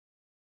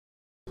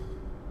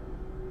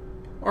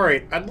All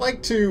right, I'd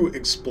like to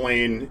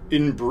explain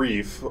in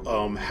brief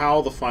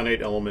how the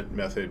finite element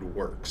method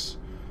works.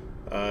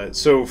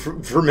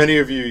 For many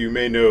of you, you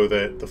may know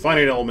that the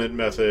finite element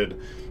method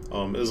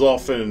is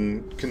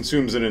often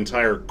consumes an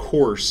entire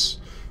course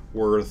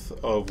worth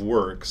of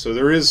work. So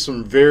there is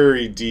some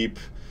very deep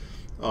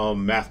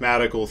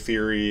mathematical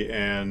theory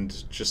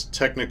and just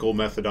technical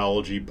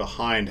methodology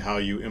behind how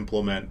you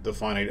implement the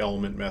finite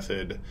element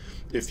method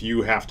if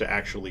you have to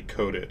actually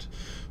code it.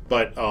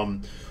 But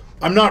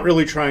I'm not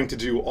really trying to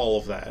do all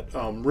of that.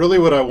 Really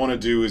what I want to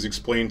do is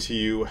explain to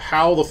you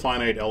how the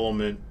finite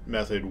element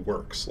method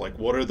works. Like,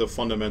 what are the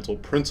fundamental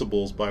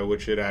principles by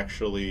which it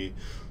actually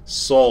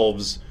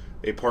solves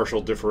a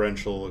partial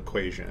differential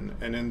equation.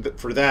 And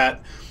for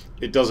that,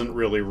 it doesn't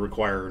really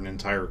require an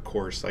entire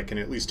course. I can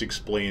at least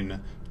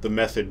explain the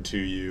method to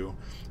you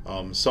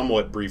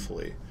somewhat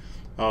briefly.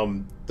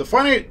 The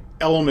finite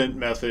element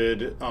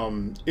method,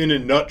 in a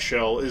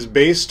nutshell, is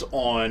based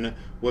on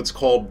what's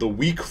called the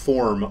weak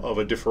form of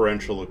a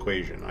differential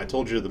equation. I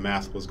told you the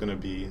math was going to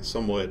be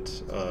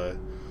somewhat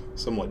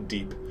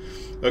deep.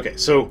 Okay,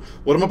 so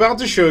what I'm about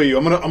to show you,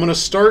 I'm gonna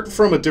start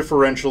from a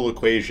differential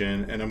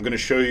equation, and I'm going to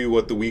show you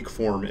what the weak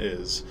form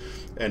is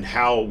and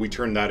how we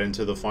turn that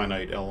into the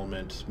finite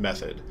element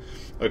method.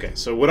 Okay,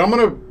 so what I'm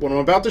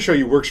about to show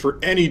you works for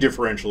any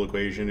differential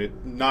equation,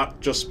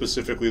 not just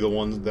specifically the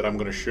ones that I'm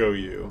going to show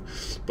you,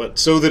 but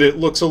so that it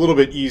looks a little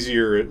bit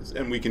easier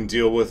and we can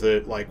deal with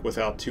it like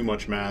without too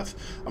much math.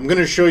 I'm going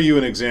to show you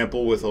an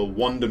example with a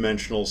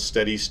one-dimensional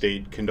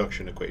steady-state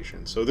conduction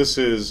equation. So this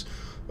is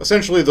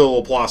essentially the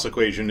Laplace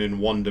equation in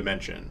one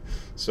dimension.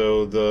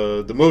 So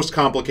the most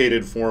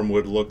complicated form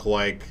would look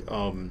like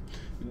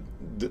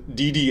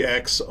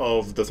ddx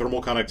of the thermal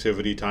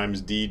conductivity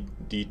times d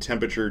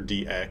temperature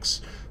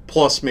dx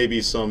plus maybe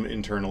some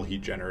internal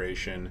heat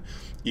generation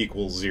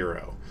equals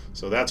 0.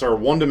 So that's our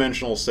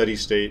one-dimensional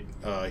steady-state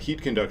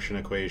heat conduction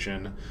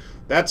equation.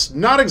 That's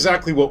not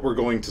exactly what we're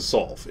going to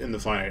solve in the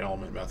finite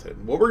element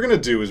method. What we're going to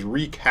do is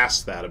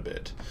recast that a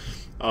bit.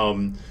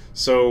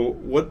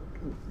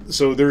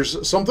 So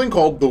there's something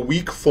called the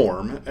weak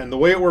form, and the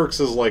way it works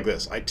is like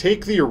this. I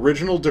take the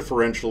original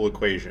differential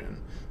equation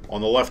on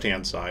the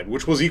left-hand side,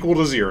 which was equal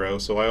to 0,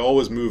 so I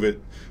always move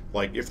it,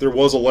 like if there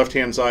was a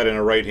left-hand side and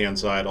a right-hand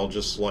side, I'll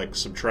just like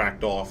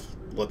subtract off,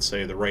 let's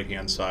say, the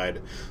right-hand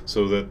side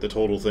so that the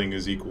total thing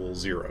is equal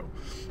 0.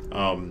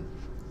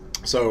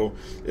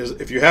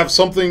 If you have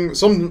some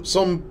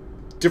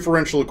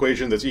differential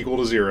equation that's equal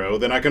to 0,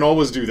 then I can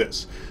always do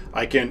this.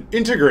 I can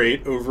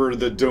integrate over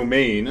the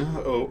domain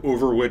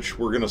over which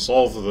we're going to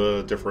solve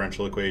the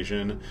differential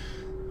equation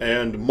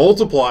and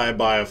multiply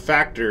by a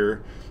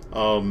factor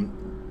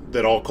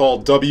that I'll call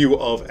w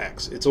of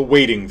x. It's a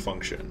weighting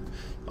function.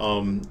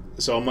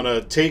 So I'm going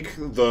to take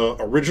the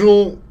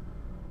original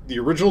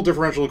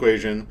differential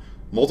equation,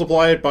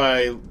 multiply it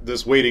by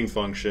this weighting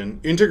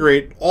function,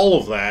 integrate all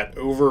of that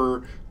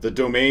over the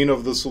domain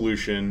of the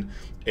solution,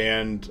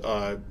 and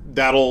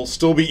that'll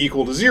still be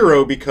equal to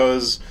 0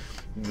 because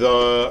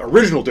the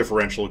original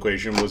differential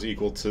equation was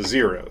equal to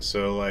 0.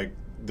 So like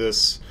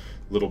this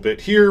little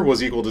bit here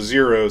was equal to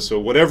 0, so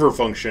whatever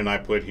function I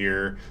put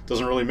here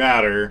doesn't really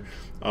matter.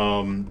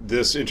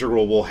 This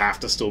integral will have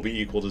to still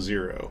be equal to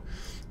 0.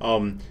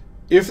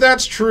 If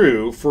that's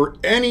true for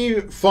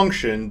any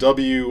function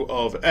w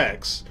of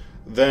x,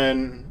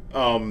 then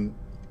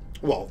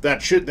well,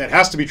 that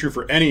has to be true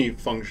for any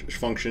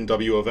function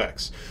w of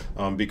x,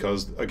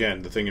 because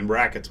again, the thing in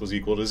brackets was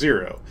equal to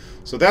 0.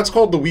 So that's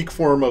called the weak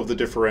form of the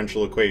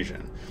differential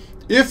equation.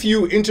 If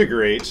you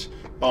integrate,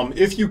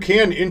 if you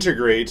can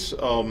integrate,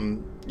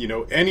 you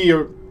know, any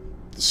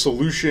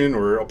solution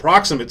or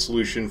approximate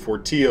solution for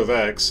t of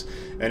x,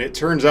 and it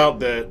turns out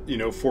that, you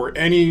know, for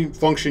any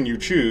function you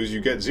choose, you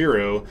get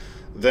 0,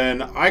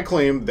 then I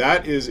claim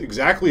that is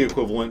exactly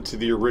equivalent to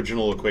the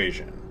original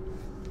equation.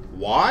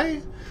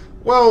 Why?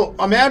 Well,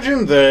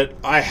 imagine that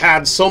I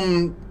had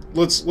some,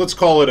 let's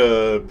call it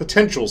a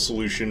potential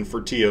solution for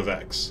t of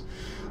x.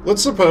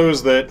 Let's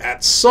suppose that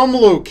at some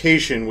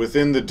location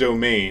within the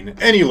domain,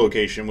 any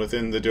location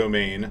within the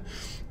domain,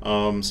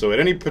 so at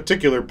any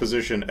particular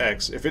position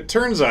x, if it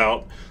turns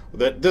out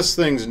that this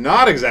thing's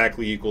not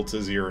exactly equal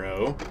to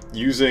 0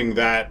 using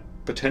that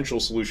potential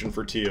solution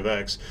for t of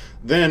x,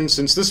 then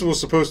since this was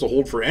supposed to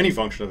hold for any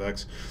function of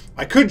x,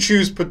 I could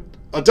choose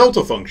a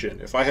delta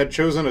function. If I had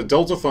chosen a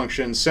delta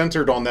function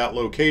centered on that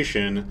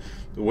location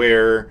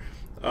where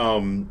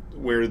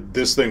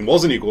this thing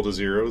wasn't equal to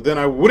 0, then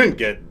I wouldn't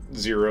get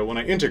 0 when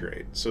I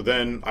integrate. So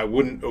then I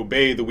wouldn't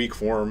obey the weak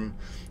form,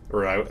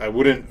 or I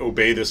wouldn't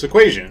obey this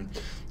equation.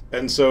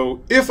 And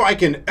so if I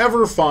can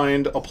ever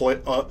find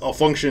a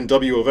function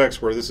w of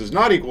x where this is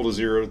not equal to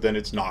 0, then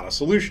it's not a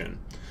solution.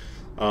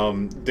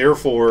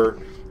 Therefore,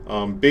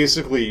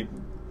 basically,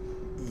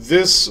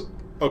 this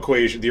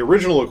equation, the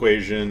original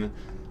equation,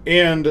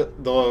 and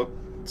the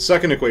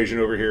second equation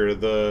over here,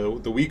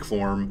 the weak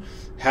form,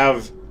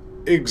 have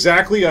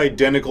exactly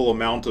identical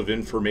amount of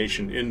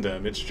information in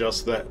them. It's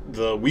just that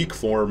the weak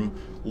form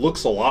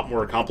looks a lot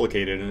more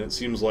complicated, and it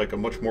seems like a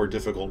much more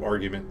difficult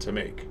argument to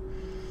make.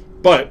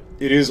 but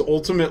it is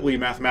ultimately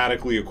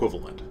mathematically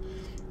equivalent.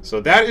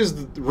 So that is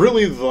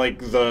really like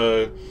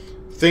the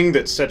thing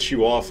that sets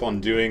you off on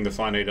doing the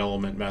finite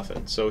element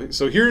method. So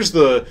here's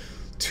the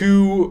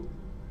two.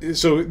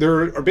 So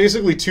there are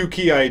basically two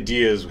key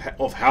ideas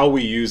of how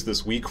we use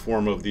this weak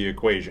form of the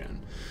equation.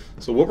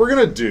 So what we're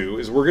going to do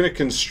is we're going to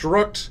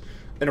construct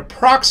an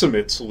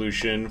approximate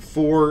solution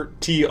for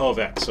t of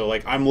x. So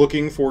like I'm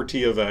looking for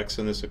t of x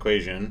in this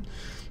equation.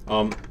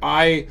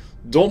 I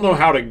don't know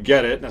how to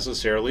get it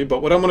necessarily,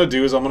 but what I'm going to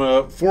do is I'm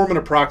going to form an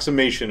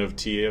approximation of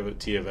t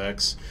of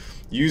x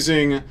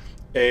using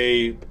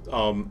a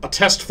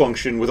test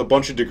function with a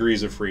bunch of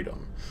degrees of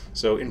freedom.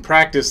 So in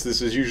practice,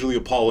 this is usually a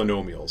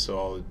polynomial. So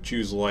I'll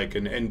choose like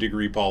an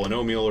n-degree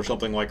polynomial or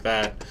something like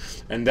that,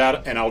 and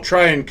I'll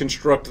try and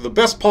construct the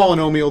best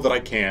polynomial that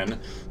I can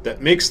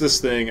that makes this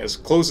thing as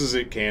close as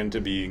it can to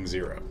being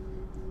 0.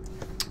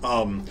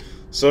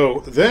 So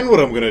then what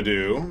I'm going to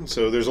do,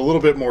 so there's a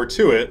little bit more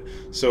to it.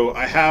 So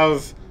I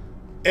have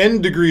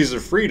n degrees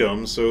of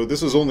freedom, so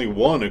this is only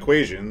one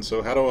equation.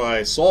 So how do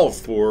I solve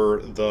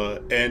for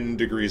the n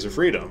degrees of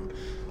freedom?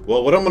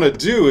 Well, what I'm going to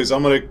do is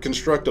I'm going to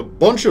construct a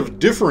bunch of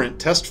different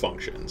test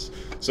functions.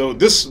 So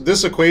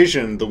this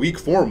equation, the weak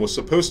form, was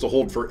supposed to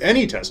hold for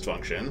any test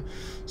function.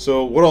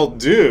 So what I'll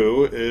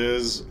do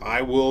is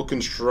I will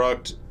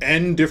construct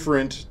n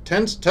different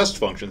test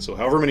functions. So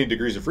however many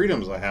degrees of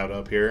freedoms I have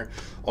up here,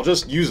 I'll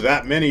just use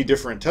that many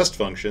different test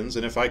functions.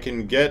 And if I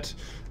can get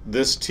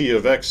this t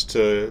of x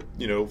to,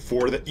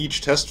 for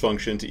each test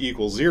function to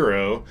equal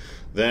 0,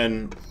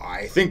 then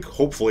I think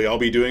hopefully I'll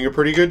be doing a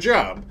pretty good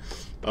job.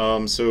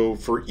 So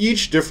for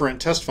each different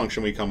test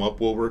function we come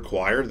up, we'll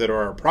require that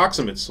our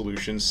approximate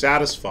solution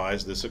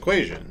satisfies this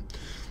equation.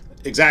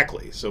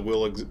 Exactly. So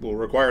we'll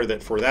require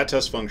that for that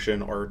test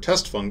function, our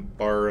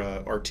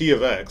t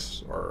of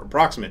x, our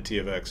approximate t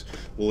of x,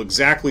 will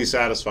exactly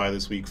satisfy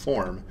this weak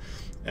form.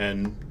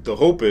 And the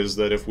hope is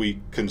that if we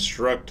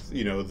construct,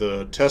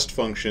 the test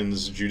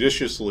functions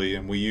judiciously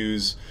and we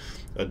use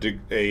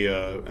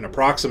an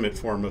approximate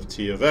form of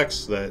t of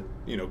x that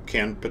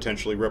can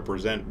potentially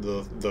represent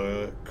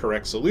the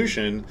correct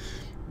solution,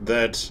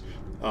 that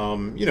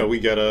we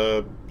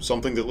get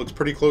something that looks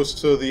pretty close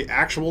to the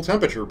actual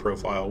temperature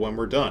profile when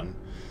we're done.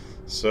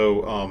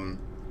 So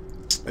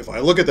if I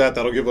look at that,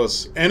 that'll give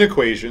us n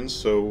equations.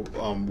 So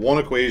one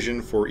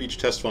equation for each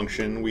test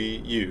function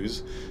we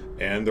use,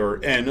 and there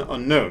are n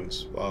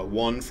unknowns,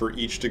 one for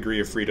each degree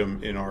of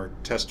freedom in our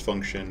test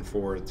function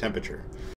for temperature.